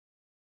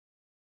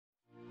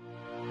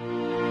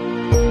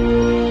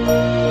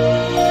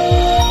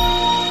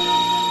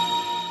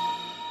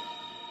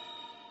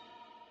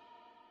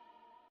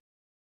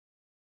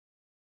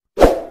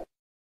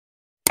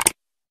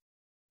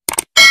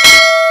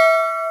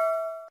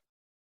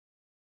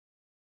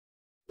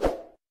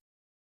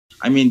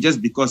I mean,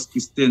 just because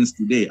Christians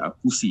today are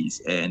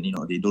pussies and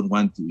they don't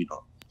want to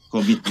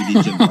commit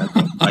religion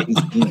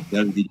violence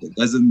their religion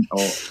doesn't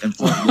or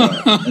enforce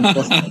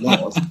the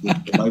laws of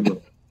the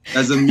Bible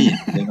doesn't mean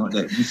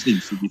that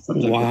Muslims should be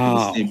subject to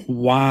the same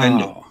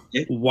standard.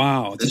 Okay?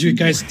 Wow! Did you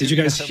guys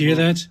hear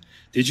that?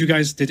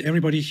 Did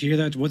everybody hear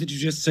that? What did you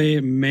just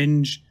say,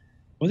 Menge?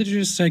 What did you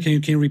just say?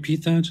 Can you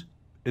repeat that?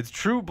 It's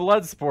true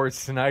blood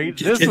sports tonight.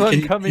 This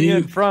one coming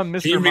in from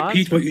Mr. Can you repeat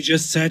Monster. what you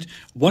just said?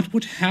 What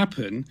would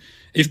happen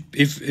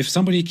if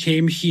somebody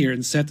came here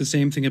and said the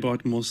same thing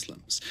about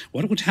Muslims?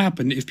 What would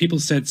happen if people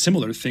said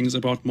similar things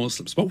about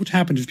Muslims? What would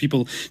happen if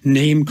people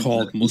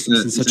name-called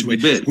Muslims in such a way,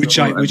 which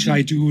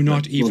I do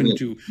not even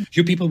do?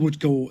 You people would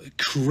go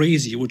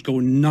crazy, would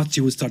go nuts,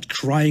 you would start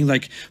crying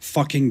like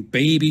fucking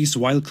babies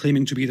while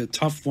claiming to be the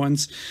tough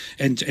ones,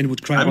 and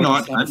would cry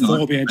about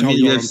Islamophobia and how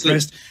you are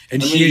oppressed.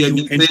 And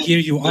here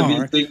you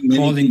are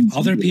calling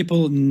other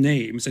people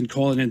names and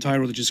calling an entire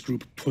religious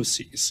group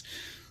pussies.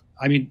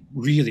 I mean,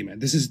 really, man,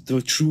 this is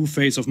the true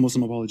face of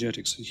Muslim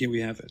apologetics. Here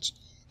we have it.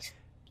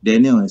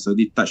 Daniel has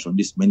already touched on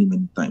this many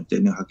times,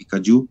 Daniel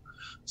Hakikaju.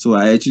 So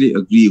I actually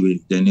agree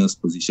with Daniel's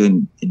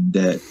position in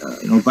that,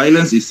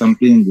 violence is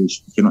something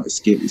which you cannot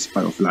escape. It's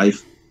part of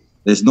life.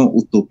 There's no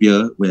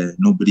utopia where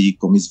nobody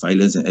commits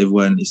violence and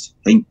everyone is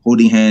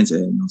holding hands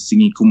and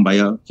singing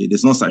Kumbaya. Okay,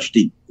 there's no such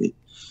thing. Okay?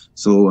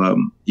 So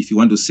if you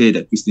want to say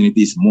that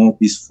Christianity is more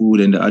peaceful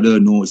than the other,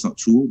 no, it's not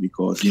true,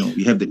 because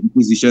we have the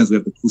Inquisitions, we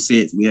have the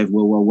Crusades, we have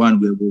World War I,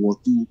 we have World War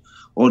II.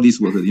 All these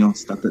were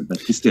started by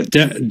Christians.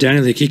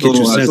 Daniel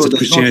Hakikaju says that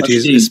Christianity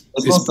is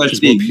more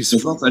peaceful.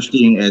 There's no such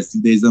thing as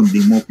Judaism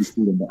being more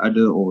peaceful than the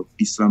other, or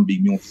Islam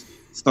being more.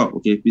 Stop,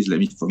 okay? Please let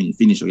me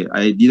finish. Okay,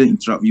 I didn't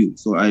interrupt you,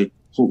 so I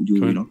hope you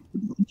don't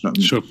interrupt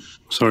me. Sure,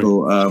 sorry.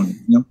 So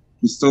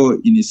So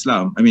in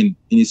Islam,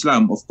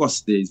 of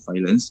course there is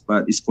violence,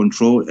 but it's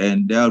controlled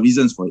and there are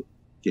reasons for it.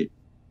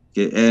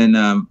 Okay.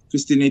 And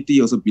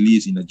Christianity also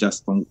believes in a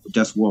just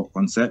war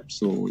concept.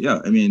 So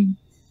yeah,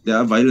 there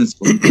are violence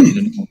committed in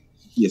the name of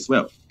Christianity as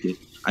well. Okay.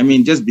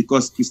 Just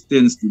because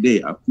Christians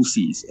today are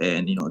pussies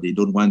and they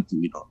don't want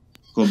to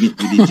commit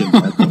religion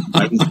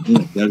violence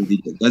their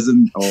religion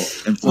doesn't or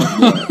enforce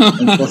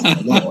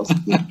the laws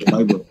of the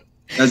Bible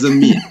doesn't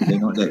mean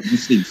that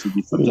Muslims should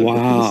be subject to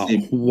the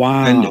same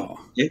standard.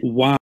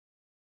 Wow.